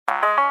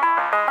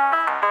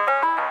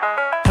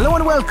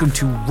and welcome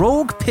to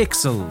Rogue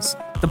Pixels,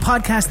 the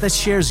podcast that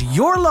shares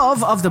your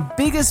love of the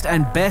biggest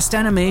and best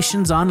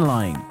animations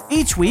online.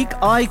 Each week,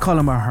 I,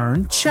 Colin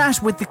Ahern, chat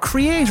with the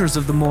creators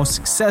of the most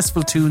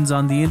successful toons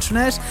on the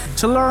internet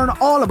to learn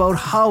all about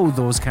how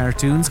those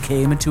cartoons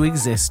came into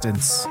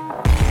existence.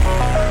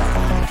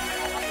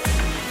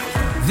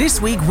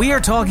 This week we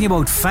are talking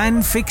about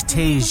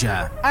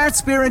Fanfictasia,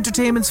 ArtSpear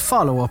Entertainment's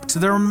follow-up to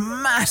their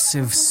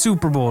massive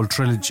Super Bowl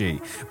trilogy,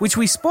 which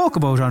we spoke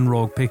about on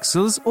Rogue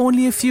Pixels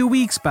only a few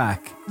weeks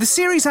back. The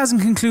series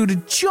hasn't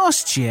concluded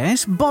just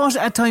yet, but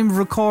at time of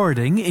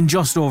recording, in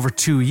just over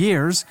 2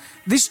 years,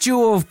 this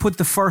duo have put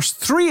the first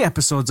 3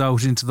 episodes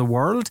out into the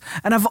world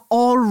and have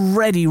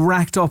already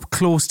racked up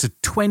close to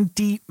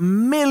 20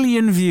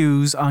 million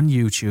views on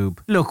YouTube.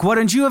 Look, why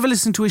don't you have a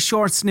listen to a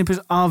short snippet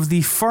of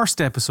the first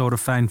episode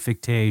of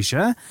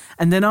Fanfictasia,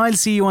 and then I'll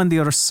see you on the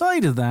other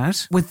side of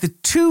that with the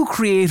 2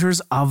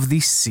 creators of the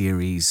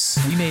series.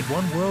 We made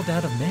one world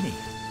out of many,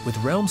 with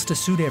realms to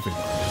suit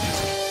everyone.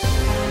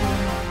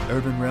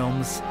 Urban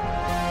realms,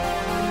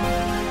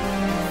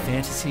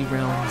 fantasy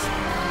realms,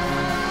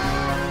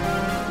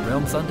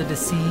 realms under the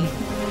sea,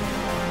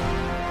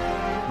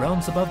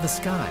 realms above the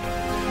sky,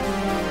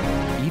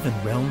 even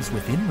realms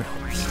within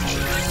realms.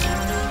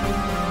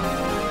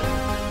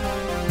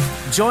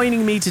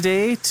 Joining me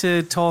today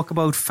to talk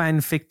about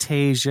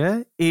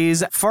Fanfictasia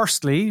is,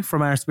 firstly,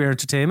 from ArtSpear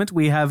Entertainment,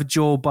 we have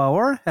Joe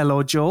Bauer.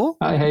 Hello, Joe.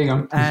 Hi, how you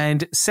going?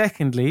 And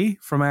secondly,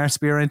 from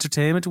ArtSpear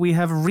Entertainment, we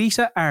have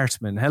Rita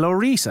Artman. Hello,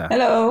 Rita.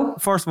 Hello.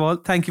 First of all,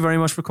 thank you very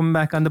much for coming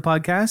back on the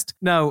podcast.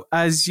 Now,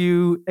 as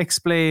you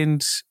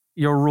explained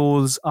your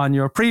roles on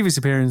your previous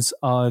appearance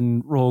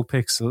on Rogue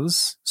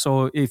Pixels,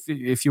 so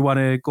if you want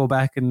to go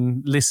back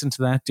and listen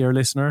to that, dear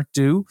listener,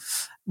 do.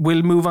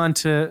 We'll move on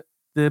to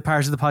the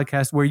part of the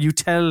podcast where you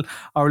tell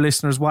our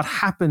listeners what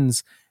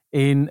happens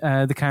in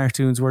the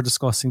cartoons we're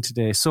discussing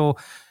today. So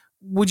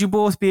would you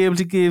both be able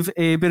to give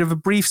a bit of a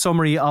brief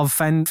summary of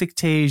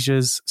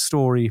Fanfictasia's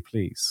story,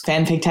 please?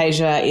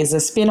 Fanfictasia is a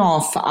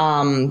spin-off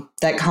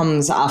that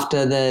comes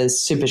after the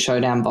Super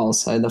Showdown Bowl,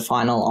 so the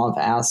final of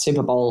our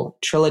Super Bowl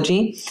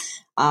trilogy.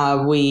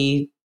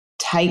 We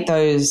take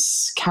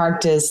those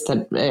characters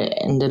that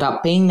ended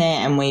up being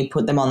there and we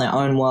put them on their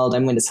own world,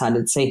 and we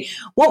decided to see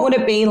what would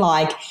it be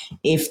like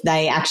if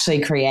they actually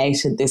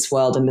created this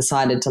world and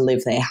decided to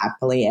live there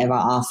happily ever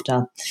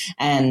after,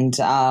 and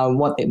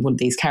what would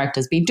these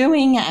characters be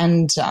doing,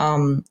 and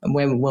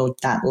where will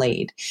that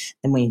lead.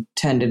 Then we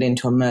turned it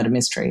into a murder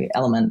mystery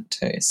element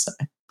too. So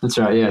that's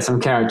right, yeah.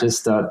 Some characters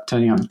start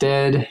turning up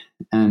dead,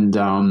 and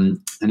an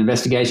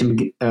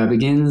investigation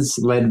begins,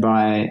 led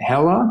by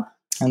Hela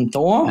and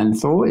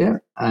Thor, yeah,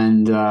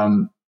 and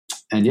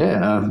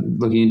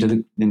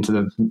looking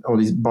into all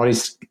these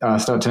bodies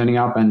start turning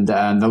up, and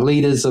the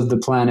leaders of the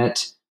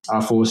planet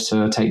are forced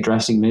to take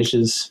drastic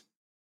measures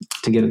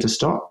to get it to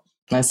stop.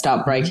 They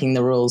start breaking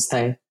the rules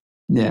they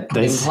put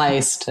in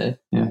place to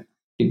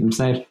keep them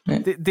safe.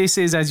 Yeah. This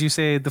is, as you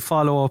say, the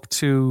follow-up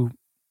to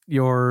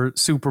your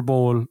Super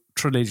Bowl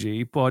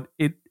trilogy, but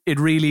it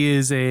really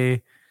is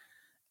a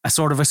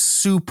sort of a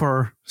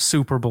Super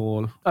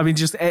Bowl. I mean,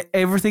 just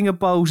everything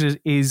about it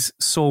is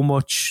so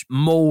much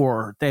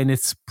more than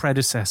its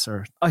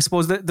predecessor. I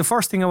suppose the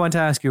first thing I want to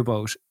ask you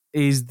about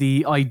is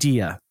the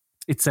idea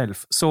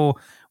itself. So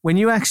when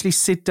you actually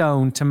sit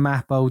down to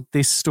map out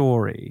this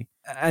story,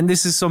 and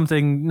this is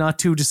something not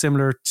too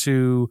dissimilar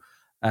to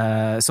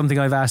something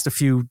I've asked a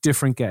few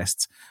different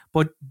guests,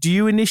 but do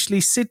you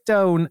initially sit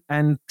down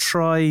and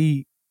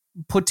try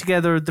put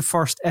together the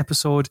first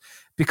episode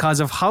because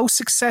of how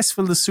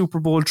successful the Super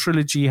Bowl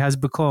trilogy has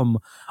become,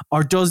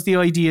 or does the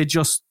idea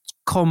just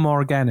come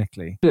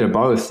organically? A bit of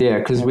both, yeah,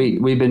 because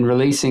we've been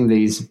releasing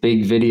these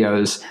big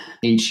videos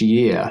each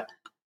year,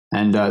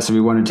 and so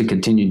we wanted to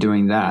continue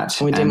doing that.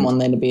 We didn't want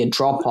there to be a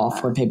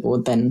drop-off where people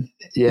would then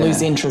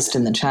lose interest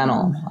in the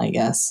channel, I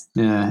guess.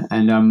 Yeah,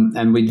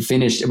 and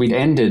we'd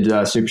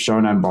ended Super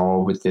Showdown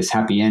Bowl with this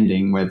happy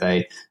ending where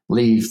they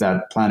leave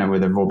that planet where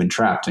they've all been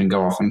trapped and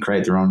go off and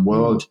create their own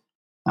world,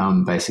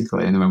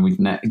 basically. And then we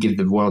give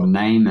the world a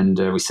name and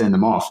we send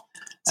them off.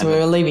 So we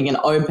were leaving it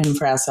open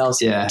for ourselves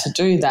to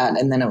do that,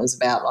 and then it was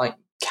about, like,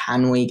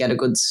 can we get a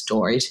good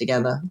story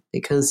together?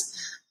 Because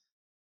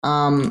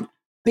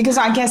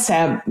I guess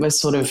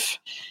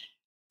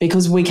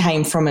because we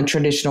came from a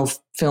traditional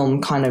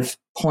film kind of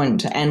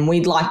point, and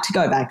we'd like to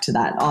go back to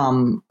that.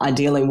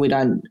 Ideally, we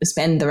don't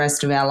spend the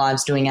rest of our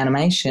lives doing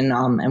animation,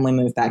 and we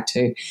move back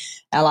to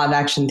our live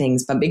action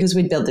things. But because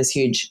we'd built this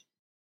huge,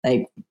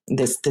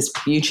 this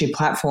YouTube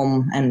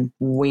platform, and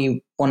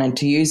we wanted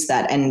to use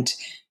that and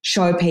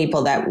show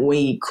people that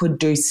we could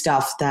do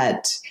stuff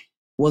that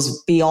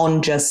was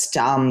beyond just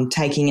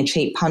taking a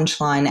cheap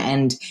punchline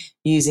and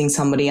using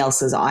somebody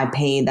else's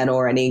IP that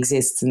already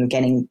exists and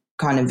getting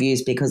kind of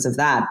views because of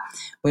that.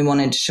 We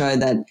wanted to show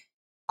that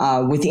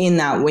within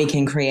that we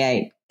can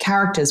create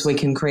characters, we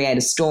can create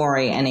a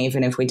story, and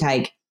even if we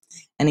take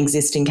an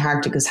existing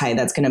character, because, hey,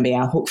 that's going to be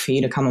our hook for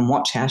you to come and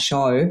watch our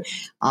show.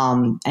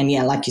 And,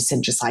 yeah, like you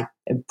said, just like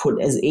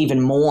put as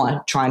even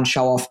more, try and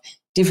show off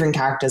different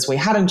characters we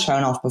hadn't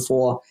shown off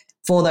before,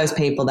 for those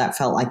people that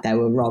felt like they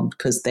were robbed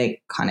because their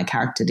kind of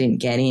character didn't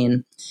get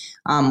in.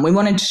 We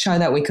wanted to show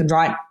that we could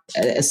write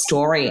a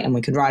story and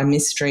we could write a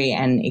mystery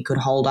and it could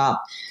hold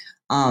up.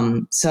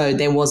 So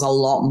there was a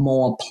lot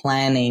more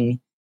planning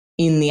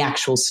in the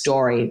actual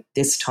story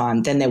this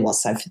time than there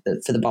was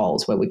for the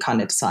bowls, where we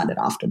kind of decided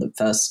after the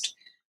first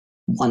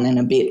one and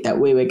a bit that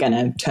we were going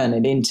to turn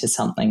it into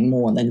something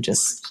more than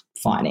just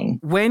fighting.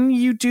 When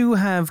you do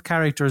have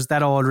characters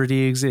that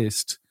already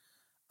exist,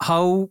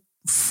 how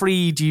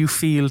free do you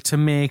feel to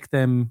make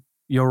them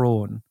your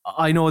own?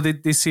 I know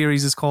that this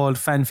series is called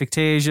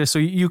Fanfictasia, so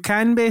you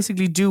can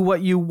basically do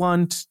what you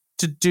want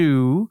to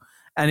do,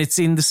 and it's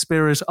in the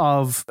spirit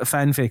of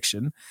fan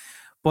fiction.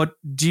 But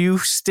do you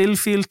still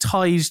feel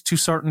tied to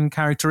certain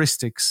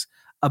characteristics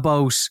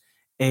about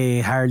a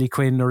Harley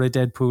Quinn or a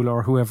Deadpool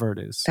or whoever it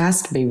is? It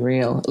has to be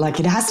real. Like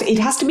it has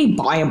to be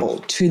viable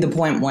to the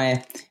point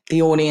where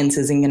the audience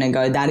isn't going to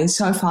go, that is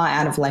so far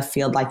out of left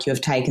field, like you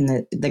have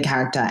taken the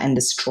character and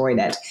destroyed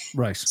it.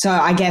 Right. So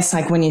I guess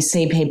like when you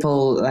see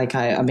people, like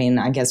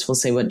I guess we'll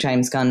see what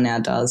James Gunn now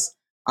does,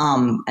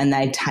 and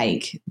they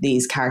take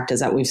these characters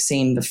that we've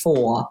seen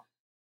before,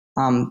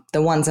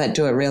 the ones that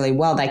do it really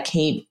well, they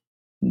keep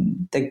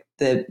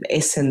the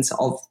essence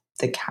of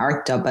the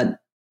character, but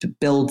to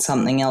build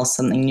something else,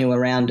 something new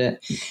around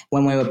it.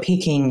 When we were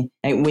picking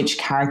which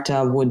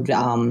character would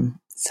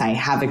say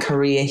have a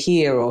career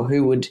here, or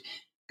who would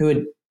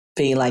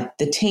be like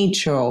the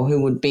teacher, or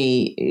who would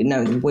be,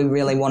 we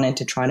really wanted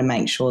to try to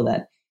make sure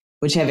that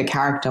whichever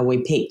character we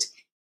picked,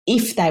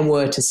 if they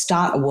were to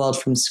start a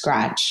world from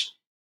scratch,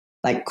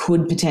 like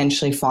could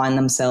potentially find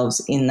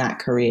themselves in that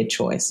career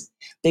choice.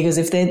 Because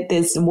if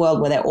there's a world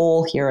where they're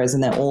all heroes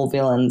and they're all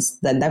villains,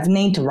 then they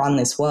need to run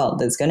this world.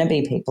 There's going to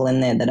be people in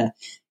there that are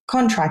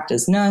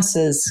contractors,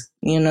 nurses,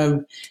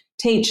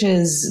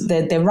 teachers.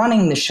 They're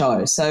running the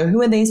show. So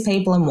who are these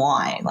people and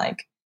why?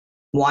 Like,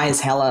 why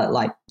is Hela,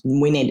 like,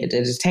 we needed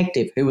a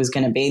detective. Who was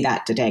going to be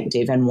that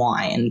detective and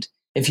why? And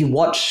if you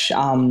watch,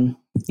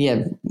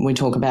 we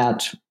talk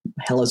about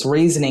Hela's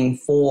reasoning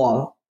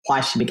for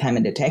why she became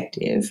a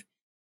detective.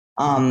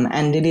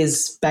 And it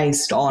is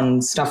based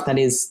on stuff that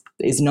is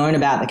known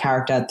about the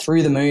character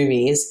through the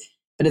movies,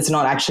 but it's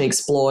not actually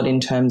explored in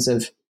terms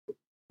of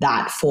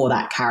that for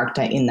that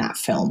character in that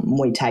film.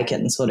 We take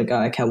it and sort of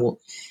go, okay, well,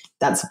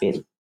 that's a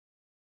bit,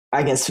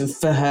 I guess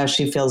for her,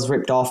 she feels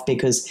ripped off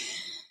because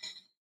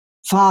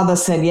father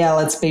said, yeah,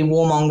 let's be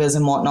warmongers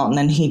and whatnot, and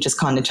then he just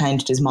kind of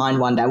changed his mind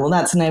one day. Well,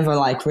 that's never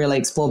like really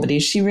explored, but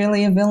is she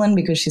really a villain?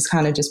 Because she's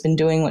kind of just been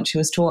doing what she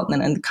was taught,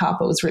 and then the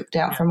carpet was ripped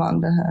out from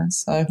under her.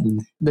 So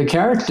the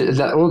character,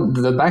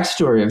 the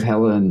backstory of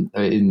Hela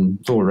in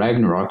Thor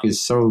Ragnarok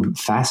is so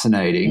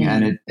fascinating,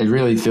 and it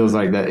really feels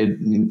like that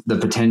the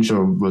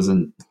potential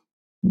wasn't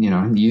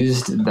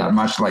used that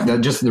much. Like that,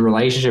 just the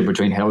relationship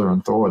between Hela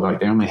and Thor, like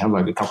they only had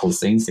like a couple of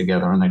scenes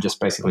together, and they just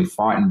basically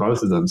fight in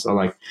both of them. So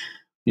like,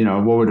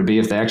 what would it be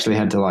if they actually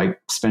had to like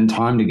spend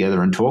time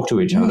together and talk to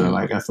each other?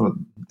 Like I thought,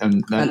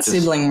 and that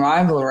sibling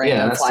rivalry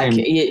of like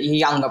seemed, your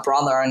younger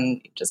brother,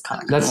 and just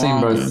kind of that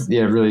seemed both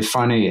really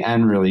funny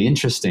and really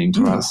interesting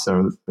to us.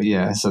 So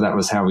so that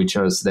was how we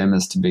chose them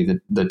as to be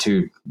the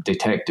two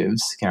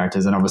detectives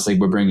characters, and obviously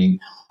we're bringing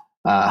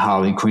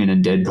Harley Quinn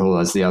and Deadpool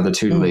as the other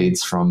two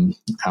leads from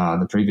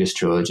the previous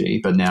trilogy,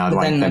 but now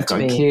they've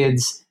got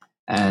kids.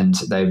 And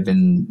they've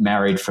been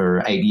married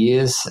for 8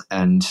 years,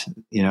 and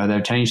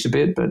they've changed a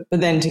bit. But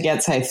then to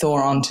get, say,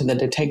 Thor onto the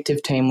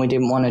detective team, we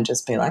didn't want to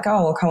just be like,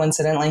 oh, well,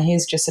 coincidentally,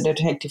 he's just a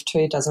detective too.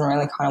 It doesn't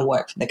really kind of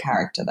work for the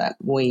character that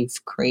we've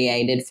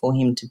created for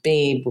him to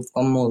be. We've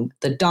gone more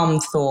the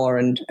dumb Thor,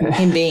 and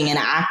him being an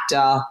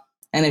actor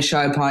and a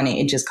show pony.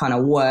 It just kind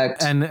of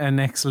worked. And an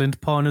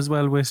excellent pun as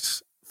well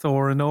with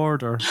Thor in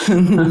Order.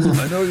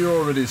 I know you're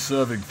already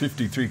serving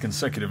 53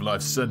 consecutive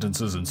life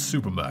sentences in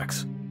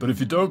Supermax, but if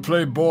you don't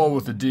play ball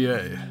with the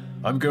DA,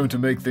 I'm going to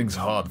make things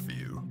hard for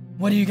you.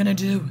 What are you gonna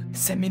do?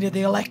 Send me to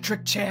the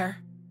electric chair?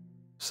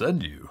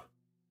 Send you?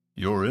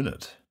 You're in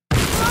it.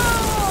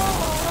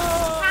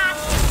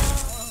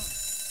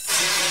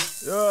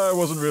 I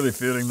wasn't really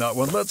feeling that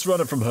one. Let's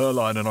run it from her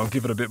line and I'll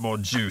give it a bit more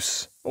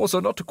juice. Also,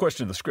 not to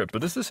question the script,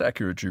 but is this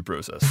accurate due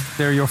process?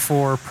 They're your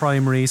four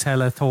primaries: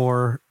 Hela,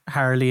 Thor,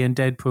 Harley, and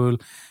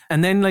Deadpool.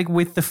 And then like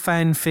with the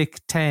fanfic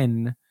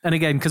 10, and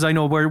again, because I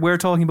know we're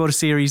talking about a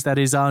series that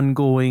is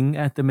ongoing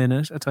at the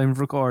minute at time of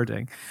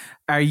recording,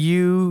 are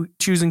you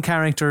choosing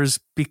characters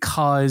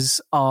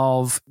because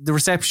of the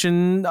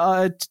reception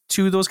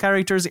to those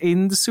characters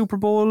in the Super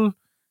Bowl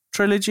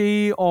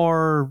trilogy,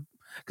 or...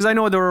 Because I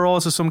know there are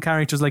also some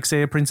characters like,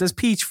 say, Princess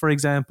Peach, for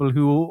example,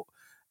 who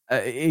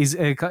is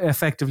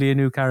effectively a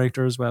new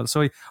character as well.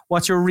 So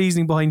what's your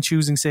reasoning behind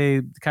choosing, say,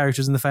 the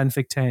characters in the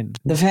Fanfic 10?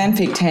 The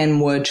Fanfic 10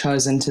 were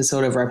chosen to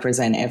sort of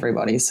represent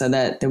everybody, so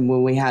that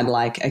we had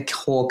like a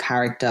core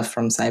character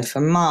from, say,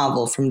 from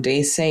Marvel, from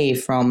DC,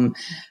 from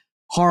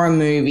horror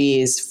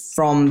movies,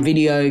 from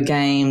video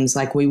games.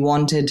 Like we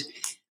wanted,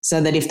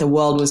 so that if the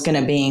world was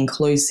going to be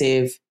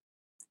inclusive,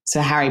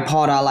 so Harry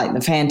Potter, like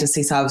the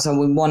fantasy side, so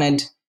we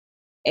wanted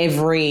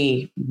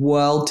every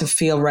world to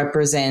feel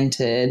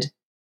represented,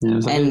 Yeah, it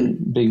was a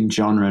big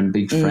genre and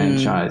big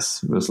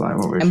franchise. It was like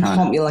what we were and trying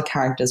popular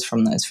characters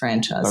from those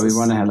franchises. But we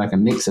want to have like a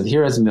mix of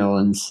heroes and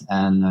villains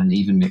and an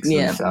even mix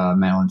of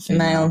male and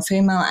female. Male and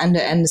female and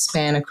a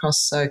span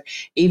across. So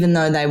even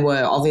though they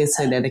were,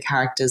 obviously they're the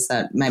characters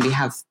that maybe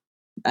have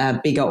a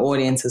bigger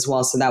audience as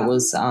well. So that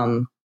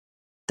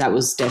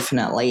was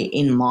definitely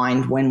in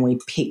mind when we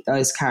picked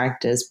those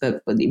characters,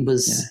 but it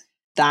was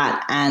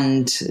that,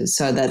 and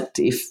so that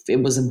if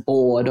it was a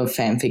board of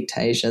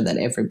Fanfictasia, that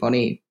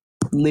everybody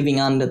living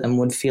under them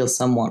would feel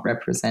somewhat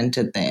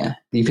represented there.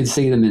 You could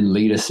see them in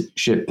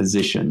leadership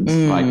positions.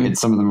 Like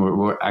some of them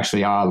were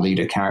actually are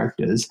leader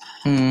characters.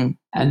 And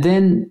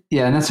then,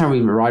 and that's how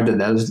we arrived at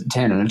those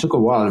 10. And it took a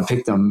while to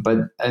pick them.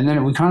 And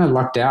then we kind of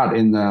lucked out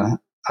in the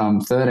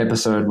third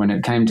episode when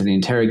it came to the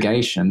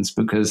interrogations,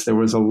 because there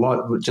was a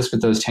lot, just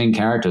with those 10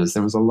 characters,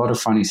 there was a lot of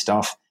funny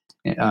stuff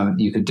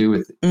you could do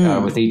with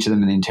each of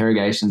them in the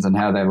interrogations, and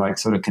how they like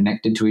sort of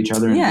connected to each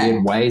other in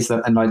weird ways.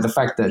 And like the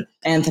fact that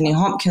Anthony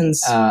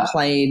Hopkins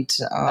played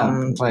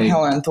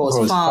Helen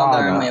Thor's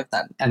father, and we have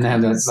that. And they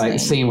have that like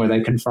scene where they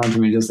confront him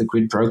and he does the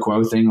quid pro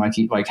quo thing,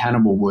 like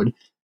Hannibal would,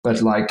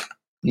 but like,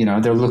 you know,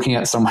 they're looking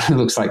at someone who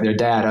looks like their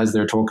dad as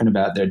they're talking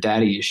about their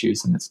daddy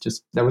issues, and it's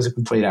just, that was a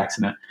complete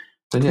accident.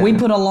 We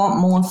put a lot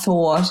more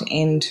thought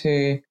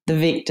into the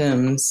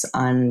victims,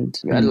 and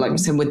like I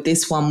said, with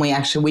this one,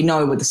 we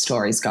know where the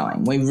story's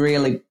going. We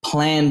really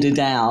planned it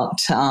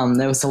out.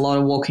 There was a lot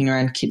of walking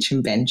around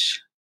kitchen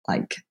bench,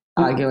 like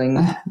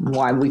arguing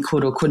why we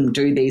could or couldn't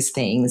do these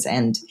things,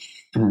 and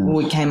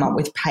we came up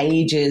with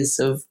pages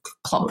of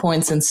plot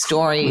points and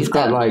stories. We've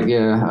got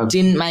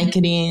didn't make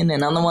it in,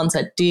 and other ones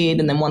that did,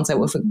 and then ones that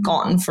were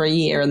forgotten for a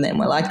year, and then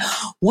we're like,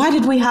 why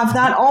did we have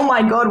that? Oh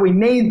my God, we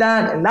need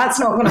that, and that's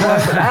not going to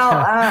work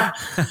without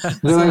that.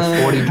 There were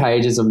like 40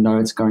 pages of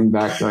notes going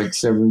back like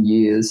several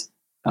years,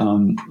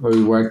 where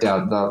we worked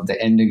out the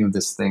ending of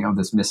this thing, of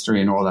this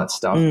mystery and all that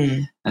stuff.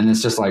 And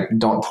it's just like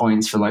dot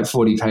points for like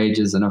 40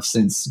 pages, and I've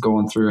since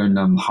gone through and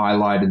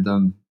highlighted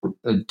them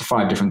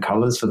 5 different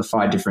colors for the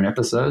 5 different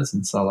episodes.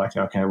 And so like,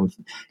 okay, we've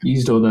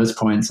used all those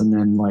points, and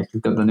then like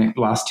we've got the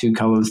last 2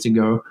 colors to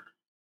go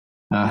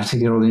to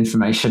get all the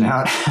information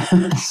out.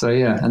 So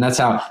and that's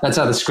how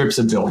the scripts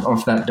are built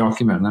off that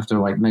document. And I have to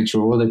like make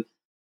sure all the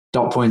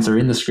dot points are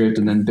in the script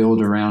and then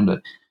build around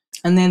it.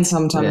 And then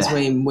sometimes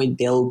we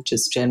build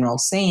just general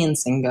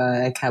scenes and go,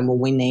 okay, well,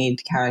 we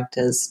need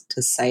characters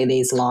to say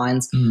these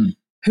lines.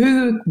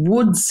 Who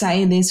would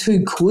say this?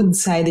 Who could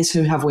say this?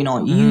 Who have we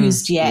not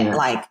used yet? Yeah.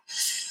 Like,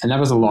 and that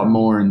was a lot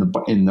more in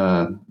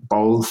the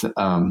both.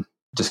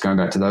 Just going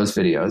back to those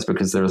videos,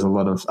 because there was a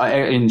lot of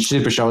in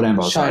Super Showdown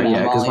Bowl.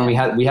 Because when we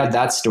had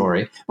that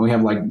story, and we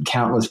have like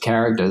countless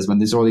characters, when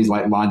there's all these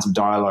like lines of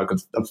dialogue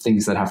of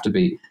things that have to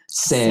be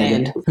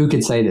said. Who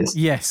could say this?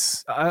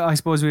 Yes, I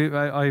suppose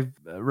I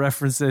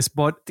referenced this,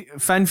 but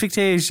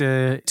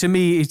Fanfictasia, to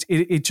me,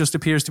 it just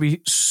appears to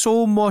be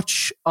so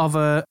much of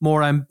a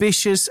more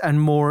ambitious and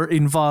more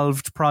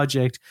involved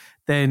project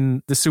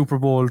than the Super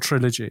Bowl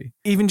trilogy.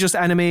 Even just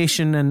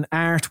animation and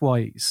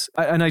art-wise.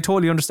 And I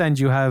totally understand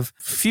you have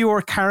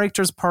fewer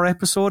characters per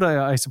episode,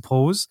 I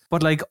suppose,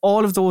 but like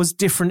all of those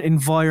different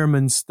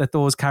environments that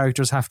those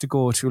characters have to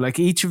go to, like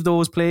each of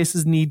those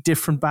places need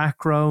different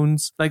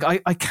backgrounds. Like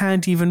I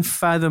can't even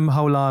fathom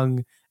how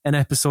long an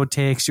episode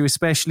takes you,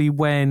 especially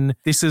when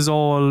this is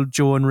all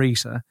Joe and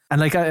Rita. And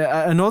like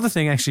another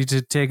thing actually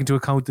to take into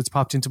account that's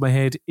popped into my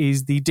head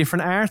is the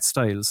different art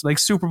styles. Like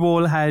Super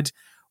Bowl had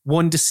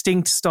one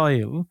distinct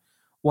style,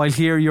 while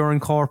here you're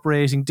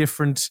incorporating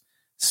different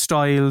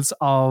styles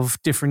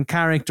of different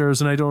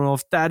characters, and I don't know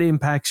if that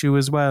impacts you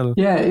as well.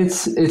 Yeah,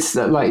 it's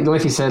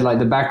like you said, like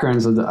the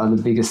backgrounds are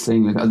the biggest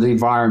thing. The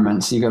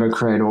environments, you got to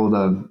create all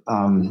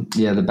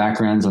the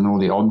backgrounds and all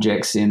the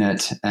objects in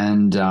it,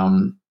 and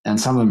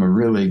some of them are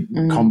really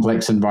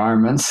complex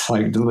environments,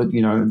 like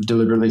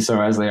deliberately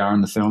so, as they are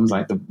in the films,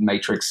 like the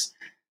Matrix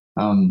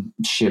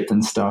ship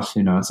and stuff.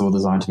 It's all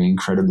designed to be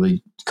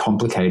incredibly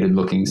complicated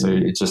looking, so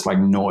it's just like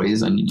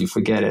noise and you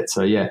forget it.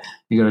 So you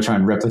got to try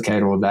and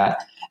replicate all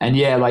that. And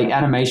like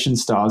animation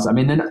styles, I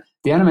mean, then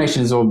the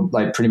animation is all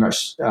like pretty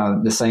much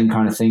the same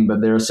kind of thing,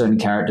 but there are certain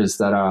characters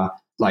that are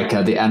like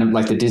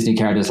the Disney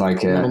characters,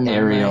 like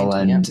Ariel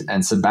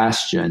and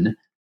Sebastian.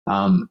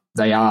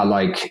 They are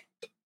like,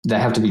 they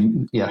have to be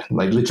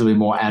like literally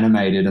more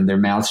animated, and their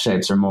mouth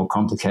shapes are more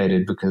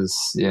complicated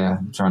because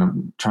trying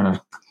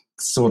to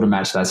sort of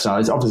match that style.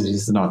 It's obviously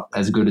just not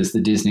as good as the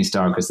Disney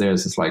style, because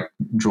theirs is like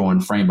drawn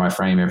frame by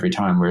frame every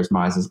time, whereas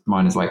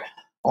mine is like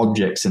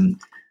objects and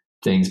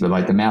things, but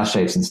like the mouth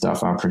shapes and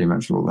stuff are pretty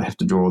much all they have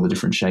to draw, all the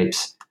different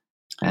shapes.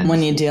 And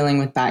when you're dealing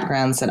with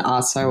backgrounds that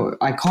are so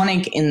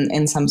iconic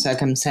in some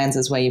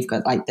circumstances, where you've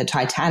got like the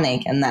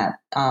Titanic and that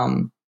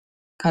kind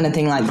of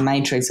thing, like the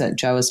Matrix that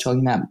Joe was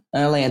talking about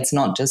earlier, it's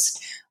not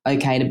just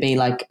okay to be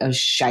like a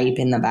shape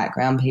in the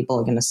background. People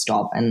are going to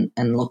stop and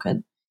look at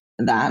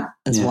that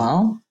as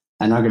well.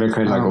 And I'm going to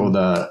create like all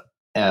the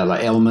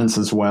like elements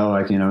as well,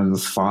 like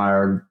the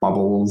fire,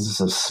 bubbles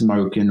of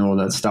smoke and all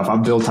that stuff.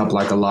 I've built up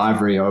like a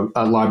library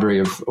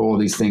of all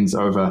these things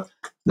over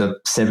the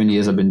 7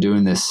 years I've been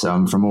doing this,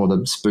 from all the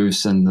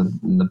spoofs and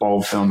the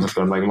bulb films. I've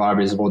got like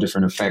libraries of all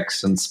different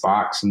effects and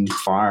sparks and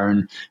fire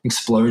and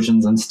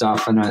explosions and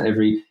stuff. And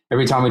every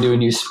time we do a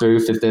new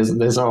spoof, if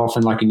there's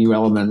often like a new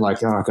element,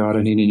 like, oh God,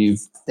 I need a new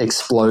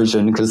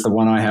explosion because the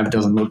one I have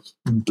doesn't look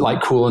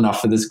like cool enough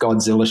for this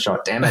Godzilla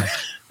shot. Damn it.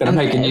 Gotta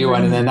make a new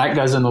one. And then that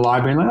goes in the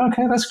library and like,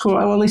 okay, that's cool.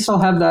 Well, at least I'll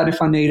have that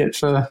if I need it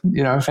for,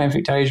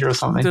 Fanfictasia or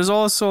something. There's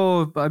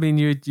also, I mean,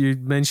 you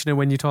mention it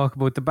when you talk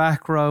about the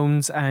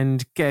backgrounds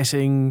and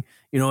getting,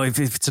 if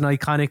it's an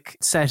iconic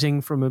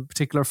setting from a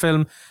particular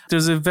film,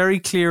 there's a very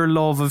clear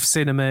love of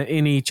cinema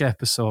in each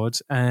episode,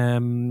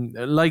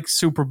 like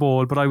Super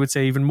Bowl, but I would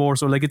say even more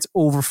so, like it's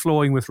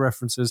overflowing with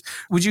references.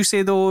 Would you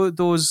say though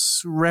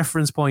those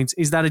reference points,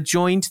 is that a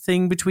joint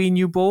thing between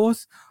you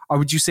both? Or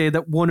would you say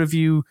that one of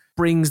you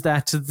brings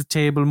that to the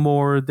table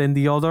more than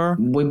the other?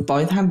 We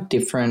both have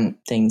different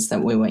things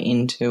that we were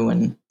into.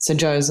 And so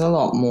Joe's a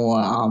lot more...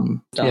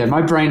 yeah,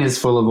 my brain is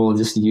full of all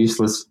just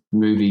useless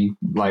movie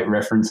like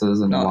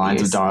references and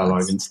lines of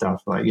dialogue and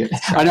stuff. Like, yeah.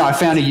 I know, I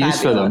found a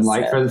use for them.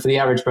 Like for the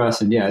average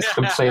person, yeah, it's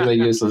completely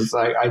useless.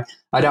 Like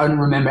I don't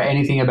remember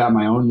anything about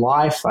my own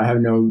life. I have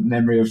no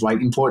memory of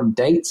like important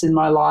dates in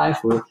my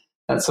life or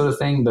that sort of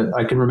thing. But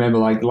I can remember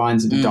like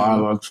lines of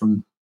dialogue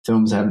from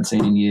films I haven't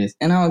seen in years.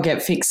 And I would get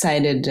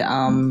fixated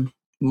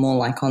more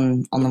like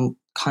on the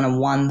kind of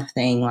one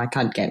thing. Like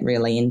I'd get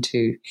really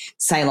into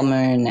Sailor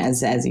Moon,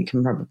 as you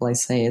can probably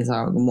see, is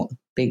a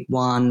big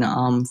one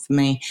for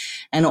me,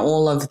 and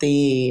all of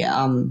the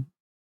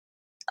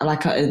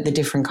the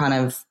different kind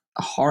of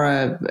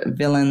horror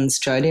villains.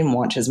 Joe didn't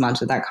watch as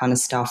much of that kind of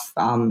stuff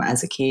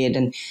as a kid,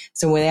 and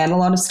so we had a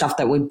lot of stuff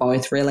that we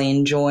both really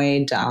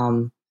enjoyed.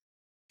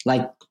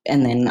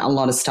 And then a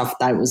lot of stuff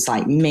that was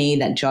like me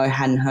that Joe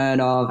hadn't heard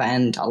of,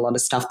 and a lot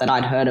of stuff that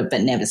I'd heard of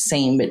but never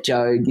seen, but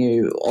Joe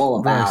knew all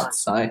about. Right.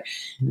 So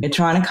we're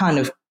trying to kind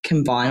of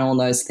combine all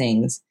those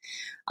things,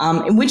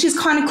 which is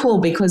kind of cool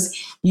because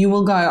you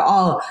will go,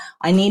 oh,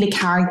 I need a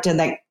character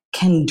that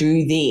can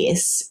do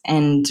this,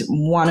 and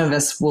one of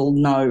us will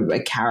know a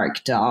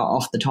character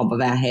off the top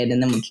of our head,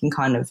 and then we can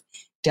kind of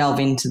delve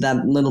into that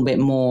a little bit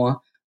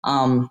more.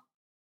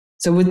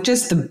 So with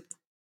just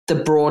the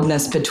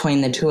broadness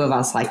between the two of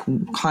us, like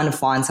kind of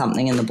find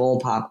something in the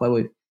ballpark where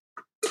we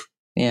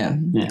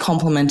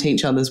complement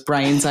each other's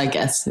brains, I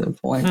guess, to the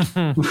point.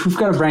 We've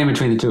got a brain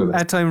between the two of us.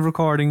 At time of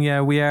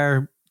recording, we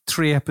are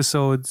 3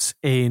 episodes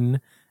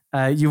in.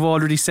 You've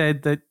already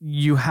said that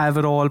you have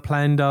it all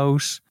planned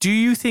out. Do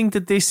you think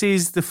that this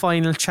is the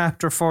final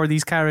chapter for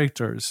these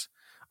characters?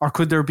 Or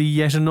could there be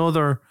yet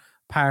another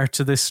part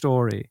to this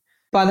story?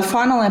 By the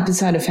final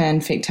episode of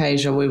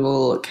Fanfictasia, we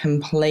will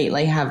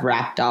completely have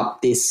wrapped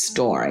up this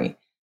story.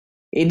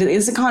 It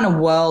is a kind of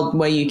world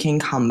where you can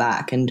come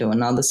back and do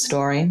another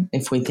story.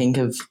 If we think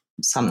of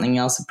something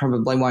else, it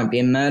probably won't be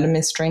a murder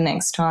mystery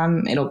next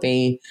time. It'll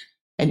be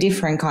a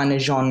different kind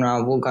of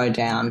genre we'll go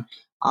down.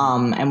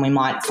 And we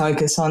might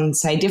focus on,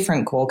 say,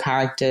 different core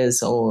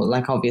characters, or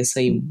like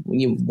obviously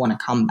you want to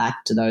come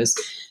back to those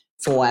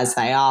 4 as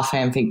they are,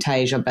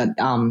 Fanfictasia,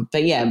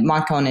 but yeah, it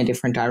might go in a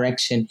different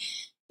direction.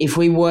 If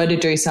we were to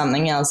do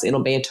something else,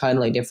 it'll be a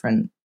totally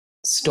different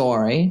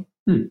story.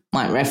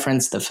 Might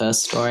reference the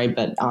first story,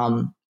 but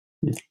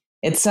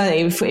it's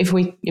if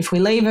we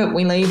leave it,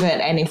 we leave it,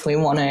 and if we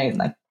want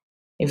to,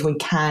 if we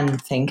can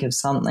think of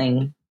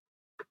something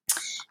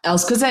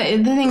else, because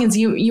the thing is,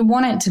 you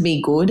want it to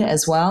be good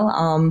as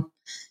well.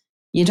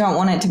 You don't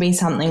want it to be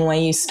something where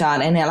you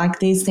start and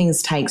these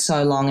things take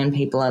so long, and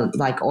people are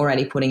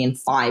already putting in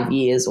 5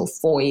 years or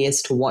 4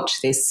 years to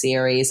watch this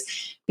series.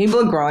 People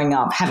are growing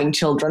up, having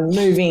children,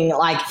 moving,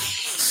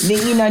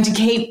 to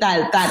keep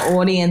that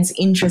audience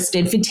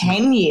interested for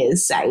 10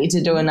 years, say,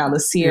 to do another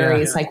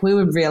series. Yeah. We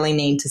would really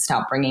need to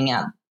start bringing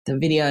out the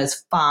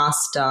videos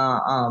faster,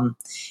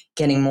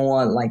 getting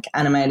more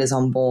animators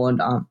on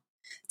board.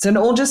 So it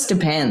all just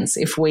depends.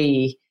 If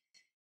we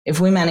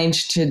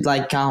manage to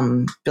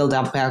build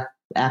up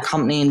our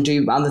company and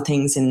do other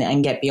things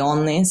and get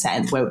beyond this,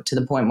 and we're to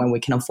the point where we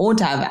can afford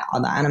to have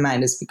other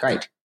animators, it'd be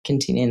great to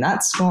continue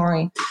that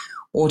story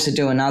or to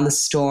do another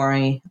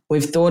story.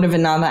 We've thought of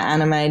another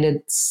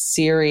animated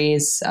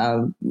series,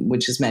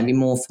 which is maybe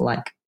more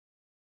for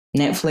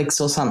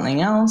Netflix or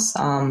something else,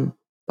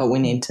 but we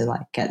need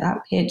to get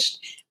that pitched.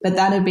 But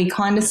that'd be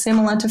kind of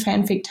similar to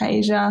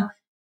Fanfictasia,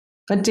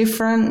 but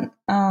different.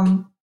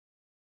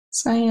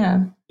 So,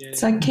 yeah,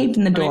 it's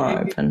keeping the door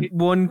open.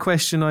 One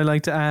question I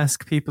like to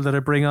ask people that I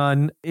bring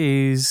on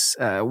is,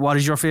 what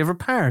is your favourite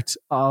part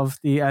of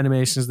the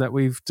animations that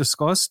we've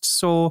discussed?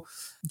 So,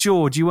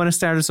 Joe, do you want to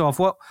start us off?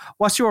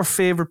 What's your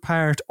favourite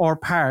part or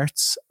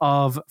parts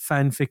of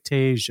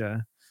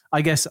Fanfictasia?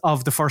 I guess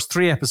of the first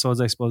 3 episodes,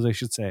 I suppose I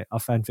should say,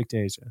 of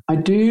Fanfictasia. I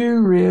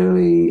do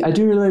really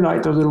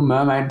like the Little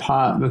Mermaid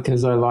part,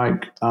 because I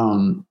like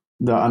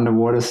the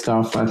underwater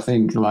stuff. I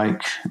think the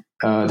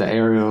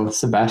Ariel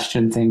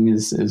Sebastian thing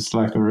is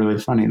a really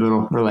funny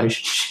little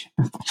relationship.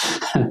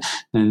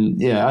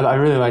 And yeah, I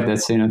really like that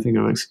scene. I think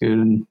it looks good.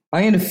 And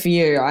I had a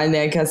few.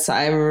 I guess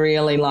I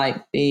really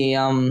like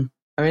the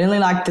I really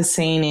like the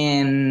scene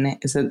in,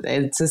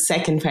 it's a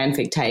second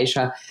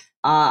Fanfictasia.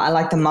 I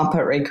like the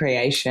Muppet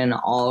recreation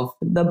of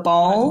the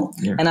bowl,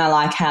 and I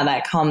like how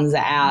that comes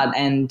out.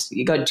 And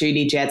you got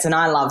Judy Jetts, and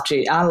I love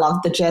the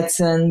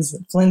Jetsons,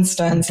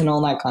 Flintstones, and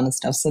all that kind of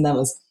stuff. So that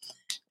was,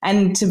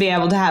 and to be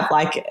able to have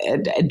like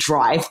a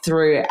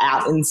drive-through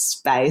out in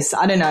space,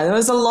 I don't know. There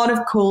was a lot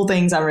of cool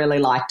things I really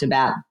liked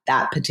about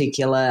that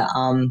particular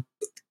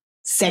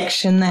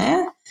section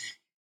there.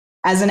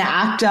 As an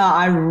actor,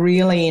 I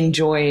really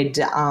enjoyed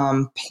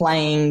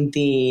playing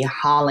the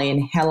Harley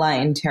and Hella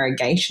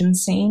interrogation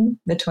scene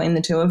between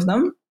the two of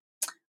them.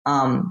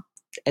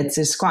 It's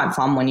just quite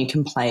fun when you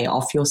can play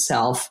off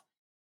yourself.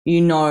 You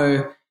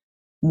know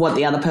what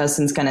the other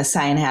person's going to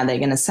say and how they're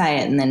going to say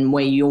it, and then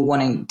where you're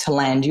wanting to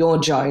land your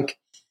joke,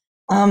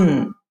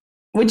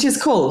 which is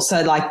cool.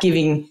 So like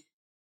giving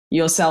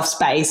yourself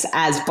space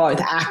as both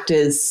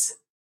actors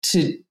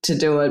to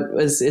do it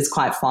is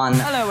quite fun.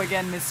 Hello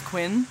again, Miss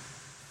Quinn.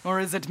 Or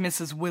is it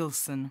Mrs.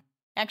 Wilson?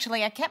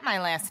 Actually, I kept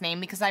my last name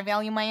because I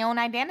value my own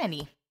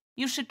identity.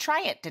 You should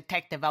try it,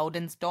 Detective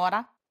Odin's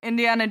daughter.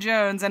 Indiana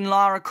Jones and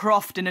Lara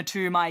Croft in a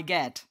tomb I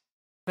get.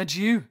 But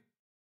you're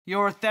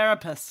a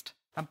therapist.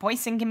 A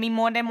person can be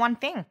more than one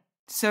thing.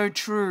 So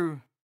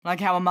true.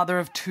 Like how a mother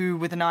of two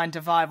with a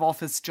 9-to-5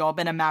 office job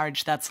and a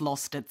marriage that's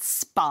lost its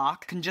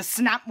spark can just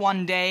snap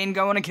one day and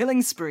go on a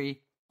killing spree.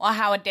 Or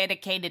how a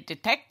dedicated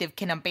detective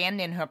can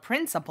abandon her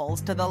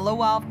principles to the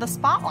lure of the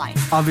spotlight.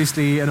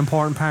 Obviously, an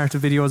important part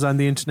of videos on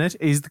the internet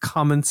is the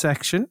comment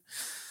section.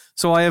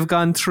 So I have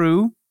gone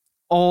through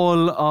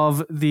all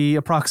of the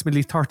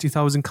approximately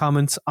 30,000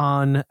 comments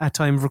on, at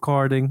time of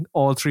recording,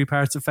 all 3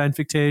 parts of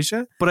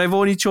Fanfictasia. But I've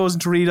only chosen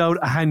to read out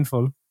a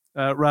handful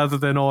rather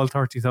than all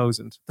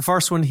 30,000. The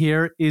first one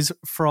here is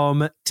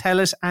from Tell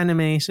It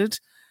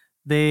Animated.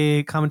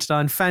 They commented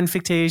on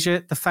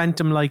Fanfictasia, The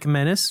Phantom-like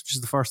Menace, which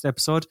is the first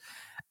episode.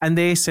 And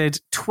they said,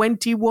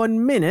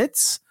 21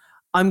 minutes,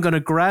 I'm going to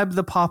grab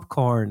the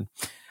popcorn.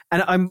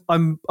 And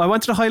I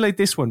wanted to highlight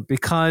this one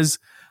because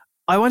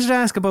I wanted to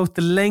ask about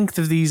the length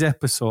of these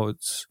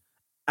episodes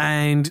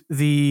and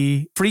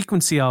the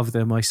frequency of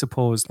them, I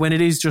suppose. When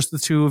it is just the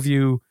two of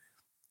you,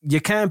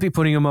 you can't be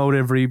putting them out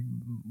every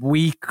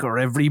week or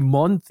every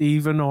month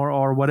even,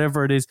 or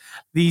whatever it is.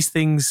 These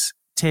things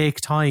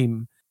take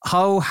time.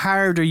 How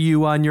hard are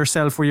you on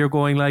yourself where you're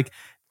going like,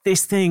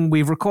 this thing,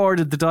 we've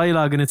recorded the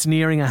dialogue and it's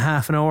nearing a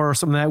half an hour or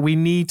something like that. We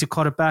need to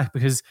cut it back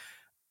because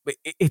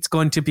it's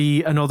going to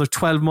be another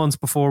 12 months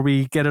before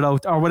we get it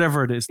out or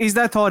whatever it is. Is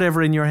that thought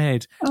ever in your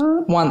head?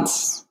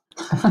 Once.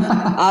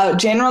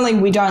 Generally,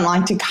 we don't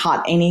like to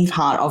cut any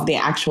part of the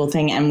actual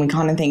thing, and we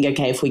kind of think,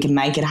 okay, if we can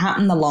make it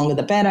happen, the longer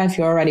the better. If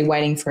you're already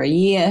waiting for a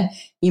year,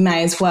 you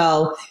may as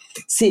well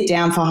sit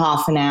down for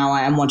half an hour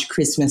and watch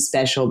Christmas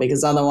special,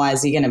 because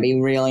otherwise you're going to be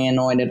really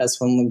annoyed at us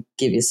when we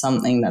give you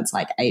something that's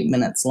like 8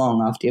 minutes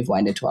long after you've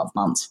waited 12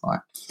 months for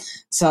it.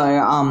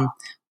 So,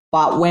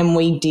 but when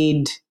we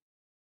did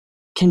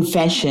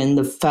Confession,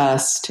 the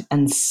first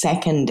and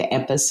second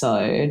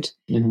episode,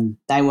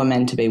 they were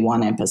meant to be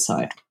one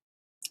episode.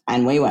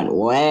 And we went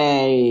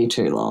way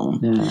too long.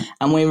 Yeah.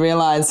 And we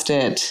realised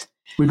it.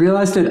 We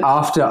realised it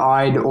after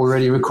I'd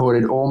already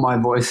recorded all my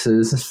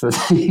voices for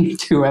the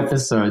 2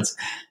 episodes.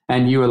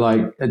 And you were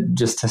like,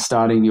 just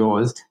starting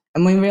yours.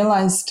 And we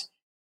realised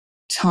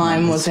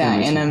time was our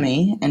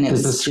enemy. And it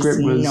was the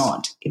script was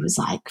not. It was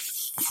like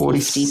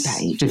 50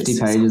 pages. 50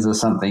 pages or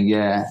something,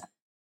 yeah.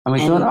 And we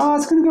thought,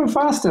 it's going to go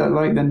faster.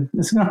 Like, then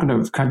it's not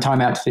going to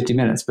time out to 50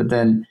 minutes. But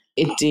then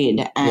it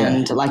did.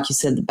 And like you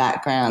said, the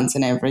backgrounds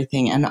and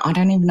everything. And I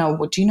don't even know,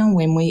 do you know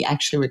when we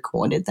actually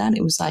recorded that?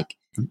 It was like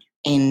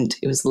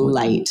it was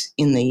late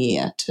in the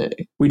year too.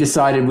 We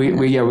decided we're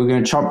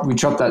going to we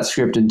chopped that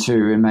script in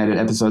 2 and made it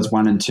episodes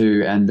 1 and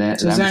 2. And then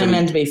so it was only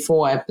meant to be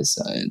 4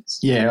 episodes.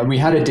 Yeah. We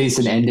had a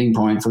decent ending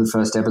point for the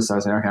first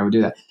episode. So, okay, we'll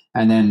do that.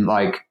 And then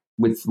like,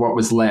 with what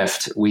was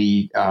left,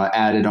 we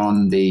added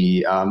on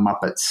the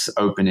Muppets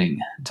opening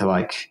to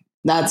like...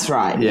 That's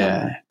right.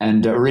 Yeah.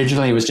 And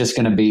originally it was just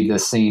going to be the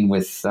scene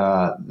with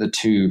the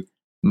 2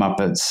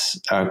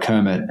 Muppets,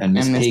 Kermit and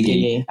Miss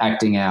Piggy,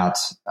 acting out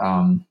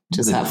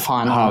just that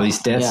final Harley's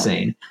death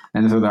scene.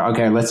 And so they're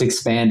okay, let's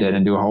expand it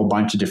and do a whole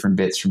bunch of different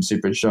bits from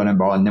Super Shonen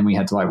Ball. And then we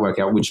had to like work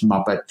out which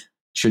Muppet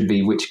should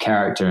be which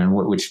character and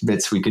which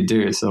bits we could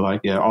do. So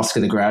like, Oscar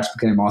the Grouch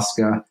became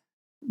Oscar.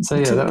 So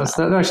yeah,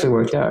 that actually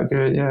worked out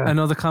good. Yeah.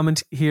 Another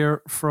comment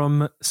here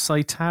from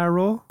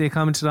Saitaro. They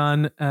commented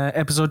on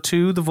episode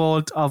 2, The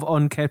Vault of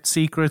Unkept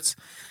Secrets,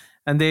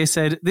 and they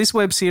said this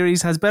web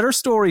series has better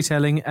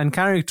storytelling and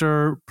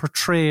character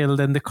portrayal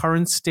than the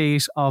current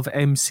state of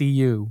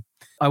MCU.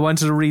 I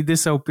wanted to read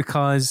this out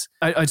because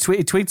I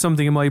tweeted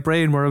something in my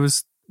brain where I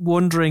was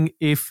wondering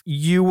if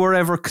you were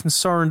ever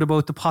concerned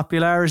about the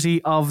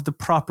popularity of the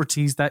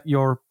properties that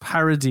you're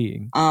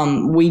parodying.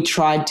 We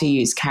tried to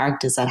use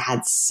characters that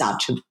had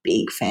such a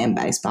big fan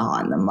base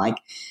behind them. Like,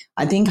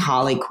 I think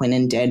Harley Quinn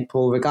and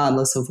Deadpool,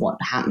 regardless of what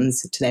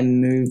happens to their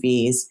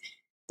movies,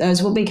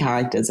 those will be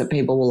characters that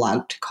people will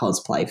like to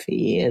cosplay for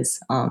years.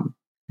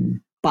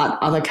 But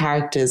other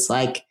characters,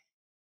 like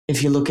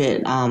if you look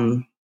at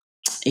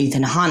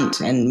Ethan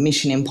Hunt and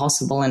Mission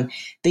Impossible. And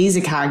these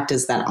are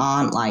characters that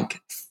aren't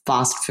like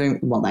fast food.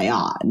 Well, they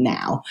are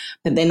now,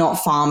 but they're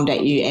not farmed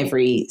at you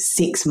every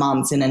 6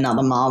 months in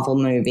another Marvel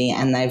movie.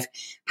 And they've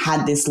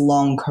had this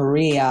long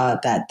career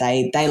that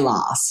they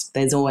last.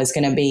 There's always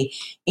going to be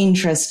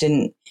interest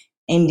in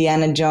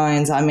Indiana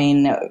Jones. I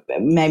mean,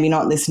 maybe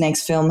not this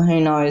next film. Who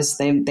knows?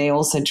 They're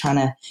also trying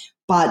to,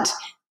 but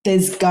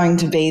there's going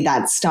to be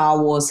that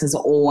Star Wars has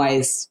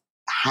always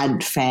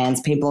had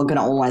fans. People are going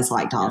to always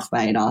like Darth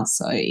Vader.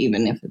 So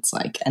even if it's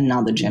like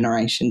another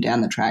generation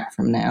down the track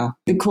from now.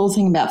 The cool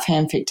thing about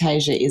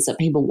Fanfictasia is that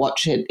people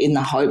watch it in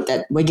the hope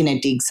that we're going to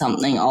dig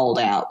something old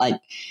out. Like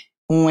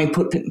when we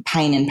put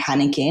Pain and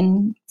Panic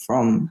in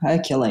from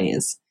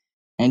Hercules,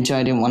 and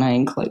Joe didn't want to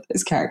include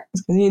those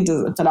characters because he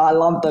doesn't, but I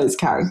love those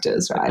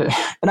characters, right?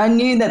 But I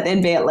knew that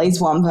there'd be at least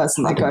one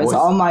person that goes,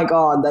 oh my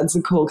God, that's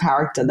a cool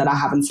character that I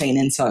haven't seen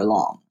in so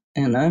long.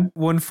 You know?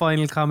 One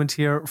final comment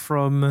here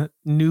from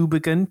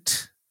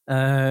Nubigant,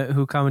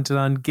 who commented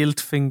on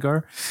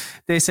Guiltfinger.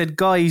 They said,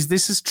 guys,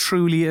 this is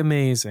truly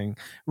amazing.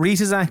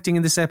 Rita's acting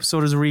in this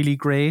episode is really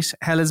great.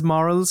 Hella's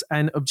morals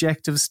and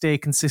objectives stay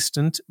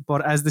consistent,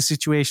 but as the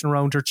situation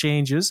around her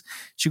changes,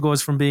 she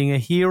goes from being a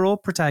hero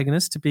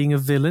protagonist to being a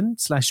villain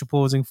 /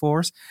 opposing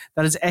force.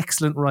 That is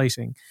excellent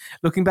writing.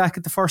 Looking back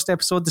at the first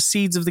episode, the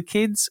seeds of the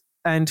kids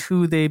and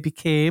who they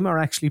became are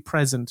actually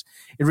present.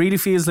 It really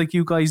feels like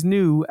you guys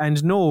knew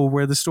and know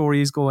where the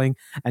story is going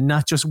and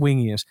not just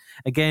winging it.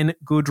 Again,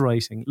 good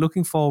writing.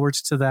 Looking forward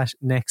to that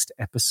next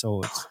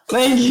episode.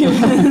 Thank you.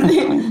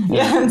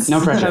 Yes.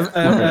 No pressure.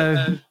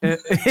 It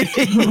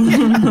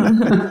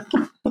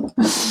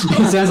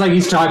sounds like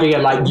he's typing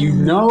it like, you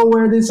know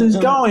where this is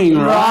going,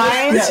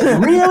 right? It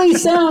really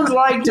sounds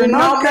like do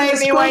not make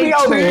me wait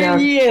 2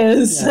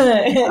 years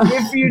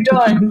if you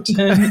don't.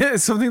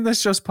 Something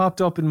that's just popped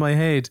up in my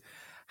head.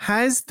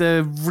 Has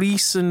the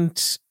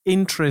recent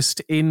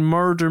interest in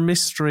murder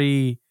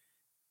mystery,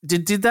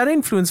 did that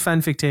influence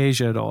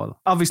Fanfictasia at all?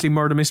 Obviously,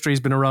 murder mystery has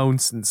been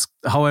around since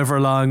however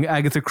long.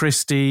 Agatha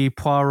Christie,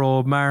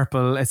 Poirot,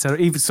 Marple, etc.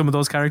 Even some of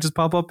those characters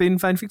pop up in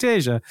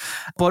Fanfictasia.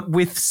 But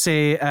with,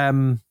 say,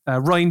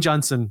 Rian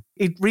Johnson,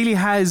 it really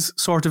has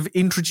sort of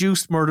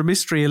introduced murder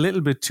mystery a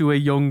little bit to a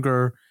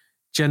younger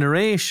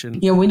generation.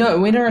 Yeah, we'd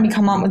already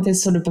come up with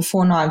this sort of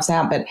before Knives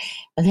Out, but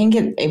I think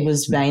it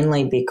was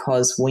mainly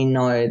because we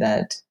know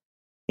that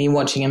if you're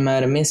watching a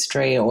murder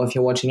mystery or if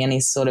you're watching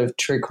any sort of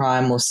true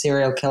crime or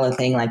serial killer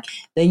thing, like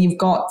then you've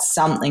got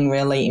something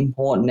really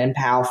important and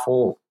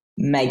powerful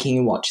making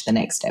you watch the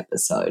next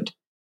episode.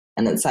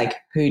 And it's like,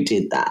 who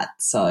did that?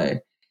 So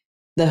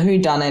the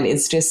whodunit,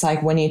 it's just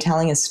like when you're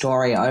telling a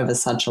story over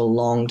such a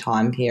long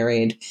time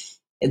period,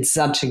 it's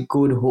such a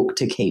good hook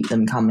to keep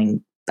them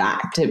coming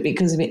back to,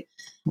 because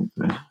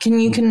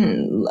you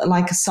can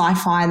like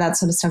sci-fi, that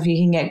sort of stuff,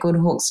 you can get good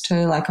hooks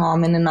too, like, oh,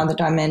 I'm in another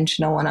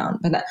dimension or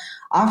whatnot, but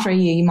after a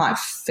year you might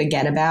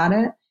forget about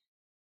it.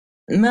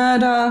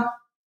 Murder,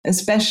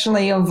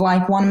 especially of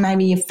like one,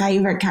 maybe your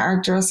favorite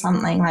character or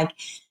something, like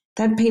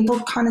that people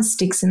kind of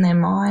sticks in their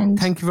mind.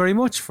 Thank you very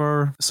much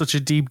for such a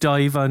deep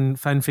dive on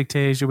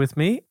Fanfictasia with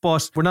me,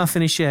 but we're not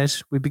finished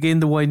yet. We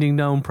begin the winding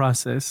down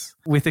process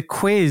with a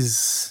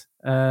quiz.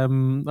 I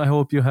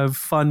hope you have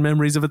fond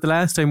memories of it the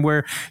last time,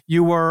 where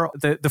you were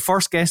the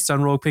first guests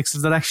on Rogue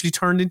Pixels that actually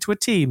turned into a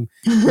team.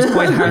 It was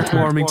quite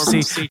heartwarming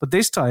to see. But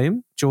this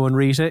time, Joe and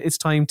Rita, it's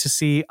time to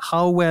see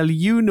how well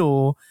you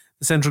know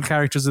the central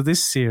characters of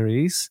this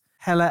series,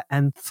 Hela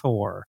and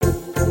Thor.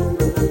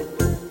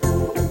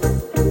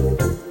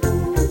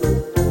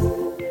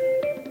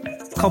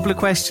 Couple of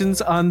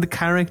questions on the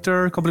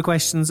character, a couple of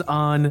questions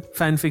on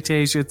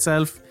Fanfictasia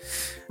itself.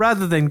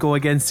 Rather than go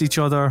against each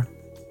other,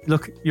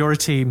 look, you're a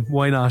team.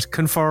 Why not?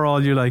 Confer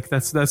all you like.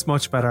 That's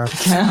much better.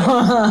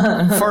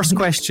 First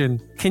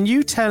question. Can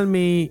you tell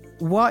me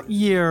what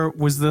year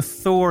was the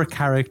Thor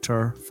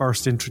character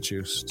first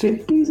introduced?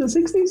 50s or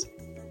 60s? Is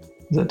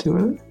that too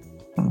early?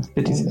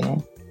 50s. Yeah.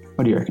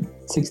 What do you reckon?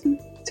 60?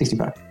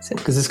 65.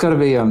 Because it's got to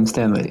be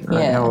Stan Lee,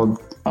 right? Yeah. How old?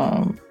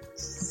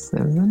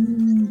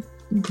 7?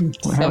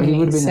 How he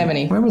would have been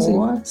 74, where was he?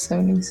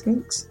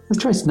 76? Let's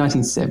try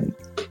 1970.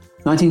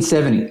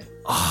 1970.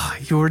 Oh,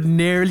 you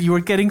were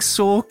getting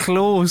so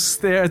close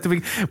there at the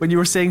beginning when you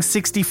were saying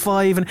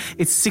 65, and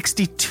it's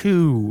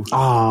 62.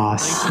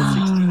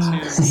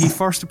 He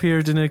first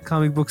appeared in a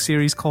comic book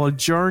series called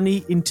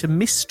Journey into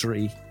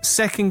Mystery.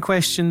 Second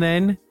question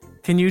then,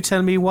 can you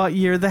tell me what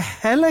year the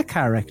Hela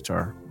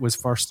character was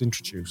first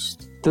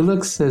introduced? The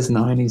look says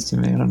 90s to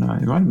me. I don't know.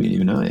 It might be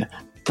even earlier.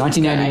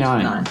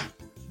 1989.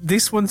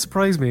 This one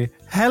surprised me.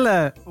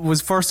 Hela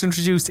was first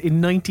introduced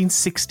in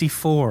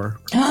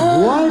 1964.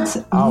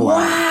 What? Oh,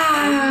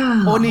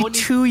 wow. Only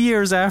 2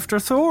 years after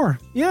Thor.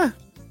 Yeah.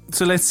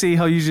 So let's see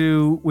how you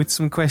do with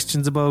some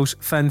questions about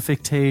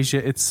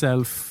Fanfictasia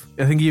itself.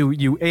 I think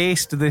you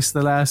aced this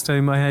the last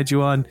time I had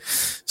you on.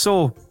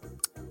 So,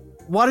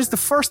 what is the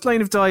first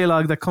line of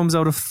dialogue that comes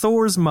out of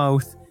Thor's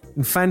mouth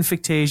in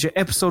Fanfictasia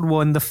Episode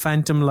 1, The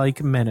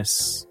Phantom-like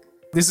Menace?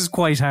 This is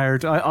quite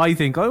hard. I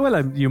think. Oh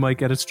well, you might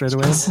get it straight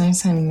away.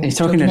 He's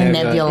talking to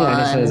Nebula.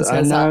 Yeah, and he says,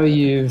 "I know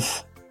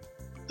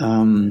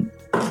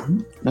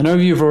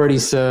you've already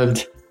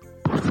served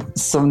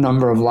some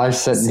number of life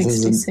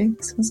sentences."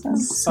 66 was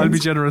that? I'll be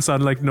generous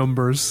on like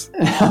numbers.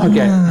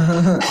 Okay.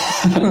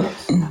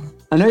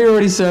 I know you're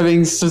already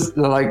serving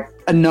like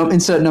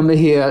insert number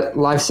here,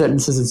 life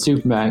sentences in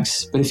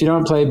Supermax. But if you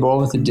don't play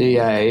ball with the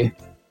DA,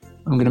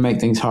 I'm going to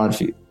make things hard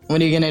for you. What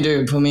are you going to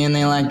do? Put me in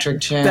the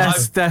electric chair?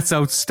 That's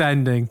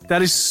outstanding.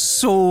 That is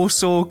so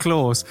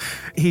close.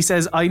 He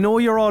says, I know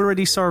you're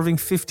already serving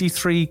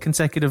 53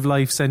 consecutive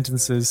life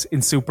sentences in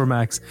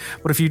Supermax,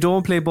 but if you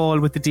don't play ball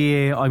with the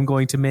DA, I'm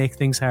going to make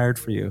things hard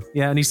for you.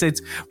 Yeah, and he said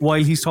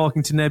while he's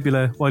talking to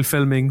Nebula while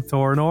filming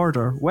Thor in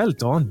Order. Well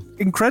done.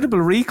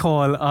 Incredible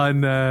recall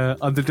on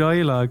the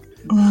dialogue.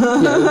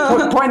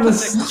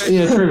 Pointless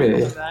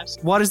trivia.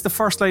 What is the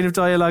first line of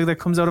dialogue that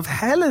comes out of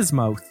Hela's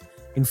mouth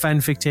in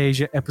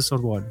Fanfictasia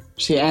episode 1?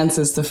 She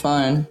answers the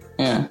phone.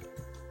 Yeah.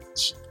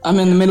 I'm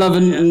in the middle of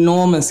an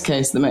enormous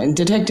case.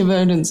 Detective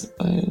Odin's...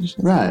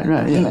 Right,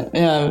 yeah.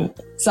 Yeah,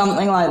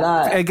 something like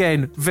that.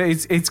 Again,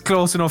 it's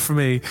close enough for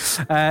me.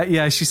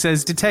 She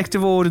says,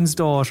 Detective Odin's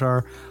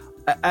daughter...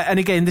 and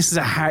again,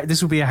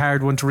 this would be a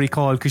hard one to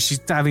recall because she's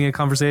having a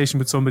conversation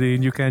with somebody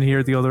and you can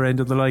hear the other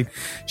end of the line.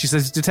 She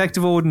says,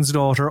 Detective Odin's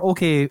daughter,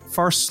 okay,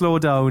 first slow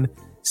down.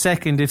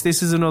 Second, if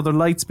this is another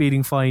light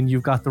speeding fine,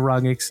 you've got the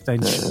wrong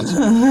extension.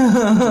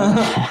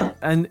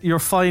 And your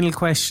final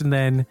question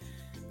then.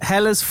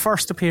 Hela's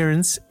first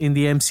appearance in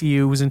the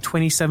MCU was in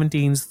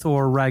 2017's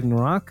Thor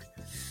Ragnarok.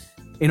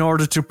 In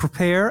order to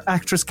prepare,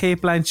 actress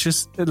Cate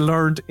Blanchett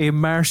learned a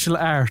martial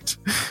art.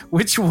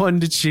 Which one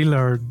did she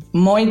learn?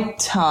 Muay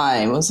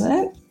Thai, was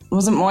it?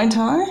 Was it Muay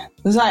Thai?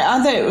 Was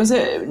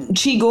it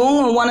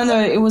Qigong or one of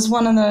those? It was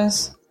one of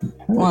those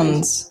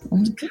ones.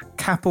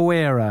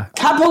 Capoeira.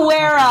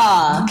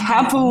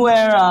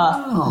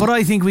 But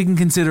I think we can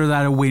consider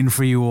that a win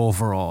for you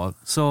overall.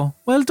 So,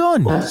 well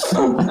done. Our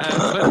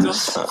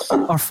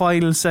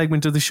final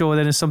segment of the show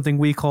then is something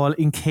we call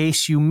In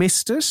Case You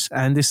Missed It.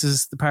 And this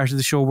is the part of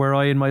the show where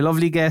I and my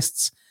lovely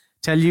guests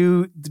tell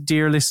you, the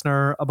dear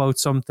listener, about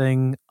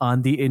something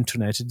on the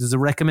internet. It is a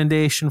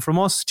recommendation from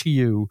us to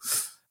you.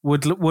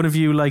 Would one of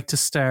you like to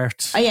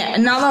start? Oh, yeah,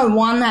 another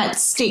one that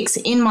sticks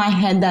in my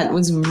head that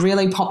was a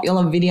really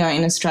popular video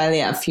in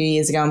Australia a few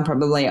years ago and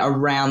probably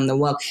around the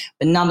world.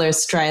 Another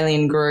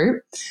Australian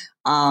group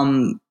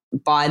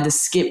by the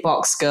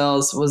Skipbox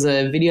Girls was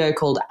a video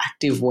called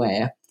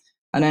Activewear.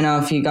 I don't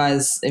know if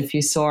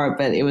you saw it,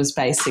 but it was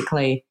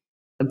basically,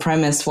 the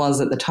premise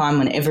was at the time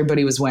when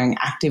everybody was wearing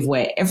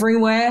activewear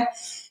everywhere,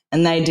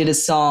 and they did a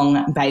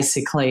song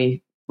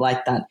basically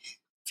like that.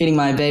 Feeding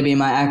my baby in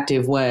my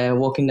activewear,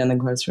 walking down the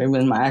grocery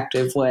with my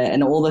activewear,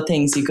 and all the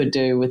things you could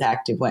do with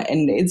activewear.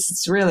 And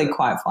it's really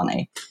quite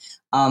funny.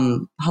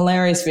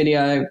 Hilarious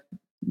video,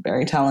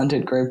 very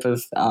talented group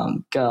of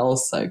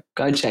girls. So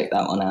go check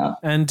that one out.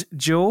 And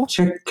Joe?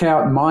 Check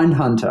out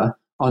Mindhunter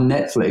on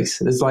Netflix.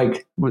 There's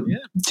like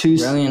two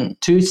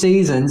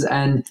seasons,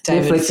 and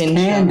David Netflix Fincher.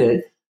 canned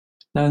it.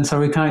 And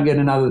so we can't get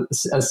another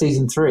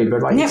season 3.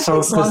 But like,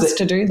 Netflix loves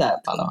to do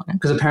that, by the way.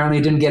 Because apparently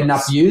it didn't get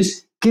enough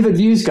views. Give it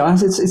views,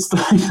 guys. It's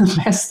like the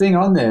best thing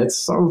on there. It's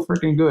so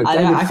freaking good.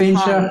 David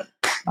Fincher,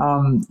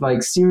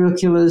 like serial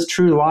killers,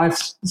 true life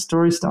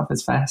story stuff.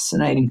 It's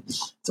fascinating.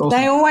 It's awesome.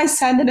 They always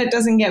say that it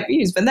doesn't get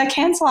views, but they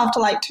cancel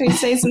after like 2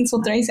 seasons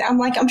or 3 seasons. I'm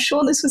like, I'm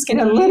sure this was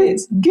getting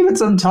views. Give it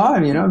some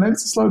time, maybe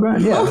it's a slow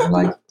burn. Yeah,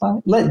 like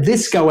let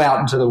this go out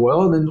into the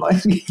world, and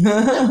like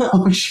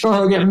I'm sure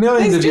I'll get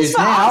millions of views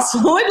now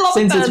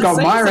since it's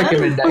got my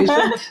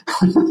recommendation.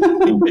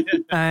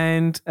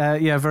 And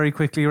very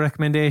quickly, a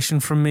recommendation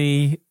from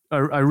me.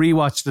 I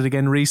rewatched it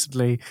again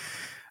recently.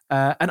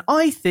 And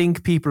I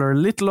think people are a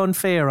little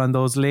unfair on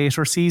those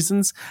later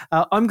seasons.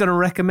 I'm going to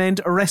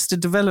recommend Arrested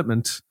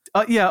Development.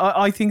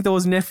 I think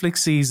those Netflix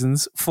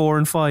seasons 4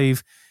 and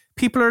 5,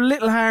 people are a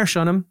little harsh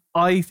on them.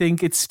 I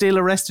think it's still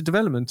Arrested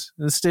Development.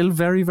 It's still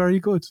very, very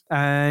good.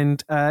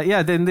 And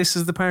then this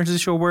is the part of the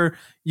show where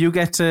you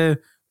get to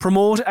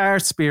promote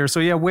ArtSpear.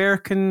 So where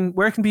can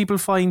people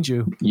find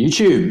you?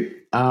 YouTube.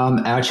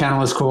 Our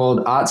channel is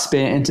called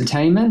ArtSpear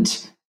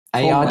Entertainment.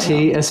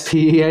 ArtSpear.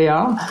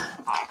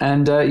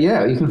 And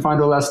you can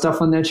find all our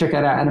stuff on there. Check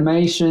out our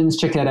animations.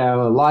 Check out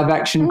our live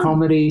action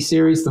comedy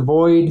series, The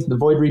Void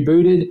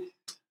Rebooted.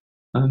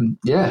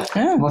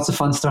 Lots of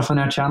fun stuff on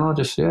our channel.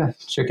 Just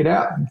check it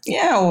out.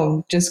 Yeah,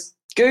 or just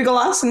Google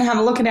us and have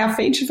a look at our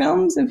feature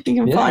films if you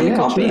can find a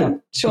copy. I'm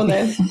sure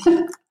they're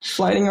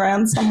floating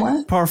around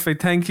somewhere.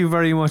 Perfect. Thank you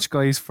very much,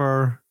 guys,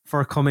 for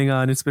for coming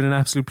on. It's been an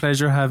absolute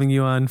pleasure having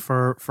you on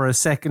for a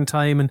second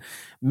time, and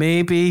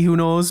maybe, who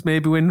knows,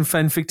 maybe when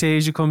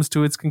Fanfictasia comes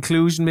to its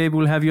conclusion, maybe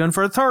we'll have you on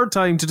for a third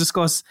time to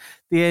discuss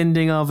the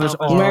ending of it.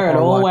 Where it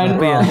all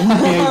went wrong.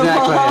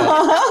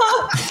 Exactly.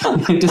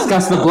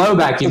 Discuss the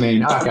blowback, you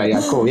mean? Okay,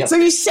 yeah, cool. Yep. So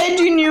you said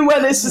you knew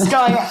where this was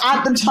going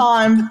at the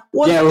time.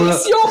 Was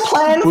this your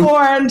plan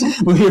for it?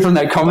 We'll hear from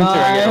that commentary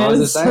again. What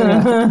was it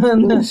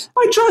saying?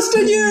 I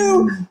trusted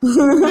you.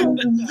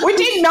 We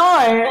didn't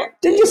know.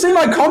 Didn't you see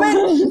my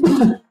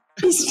comment?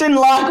 Just didn't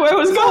like where it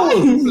was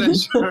going.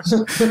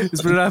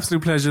 It's been an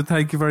absolute pleasure.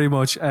 Thank you very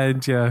much.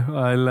 And yeah,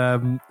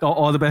 I'll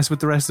all the best with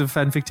the rest of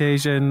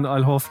Fanfictasia, and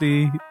I'll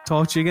hopefully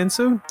talk to you again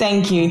soon.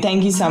 Thank you.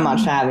 Thank you so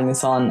much for having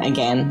us on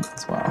again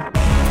as well.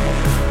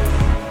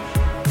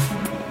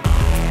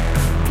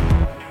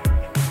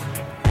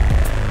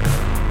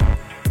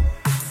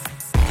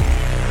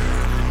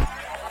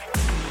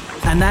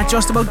 And that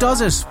just about does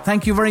it.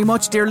 Thank you very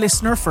much, dear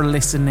listener, for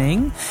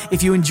listening.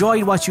 If you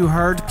enjoyed what you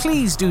heard,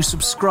 please do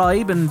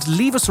subscribe and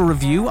leave us a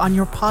review on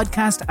your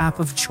podcast app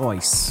of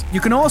choice.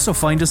 You can also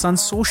find us on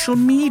social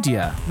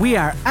media. We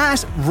are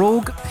at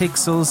Rogue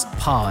Pixels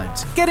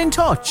Pod. Get in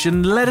touch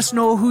and let us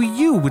know who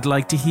you would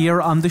like to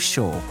hear on the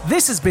show.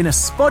 This has been a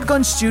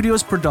Spudgun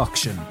Studios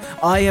production.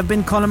 I have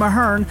been Colin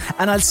Mahern,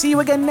 and I'll see you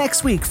again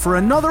next week for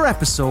another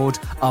episode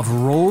of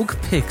Rogue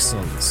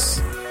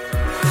Pixels.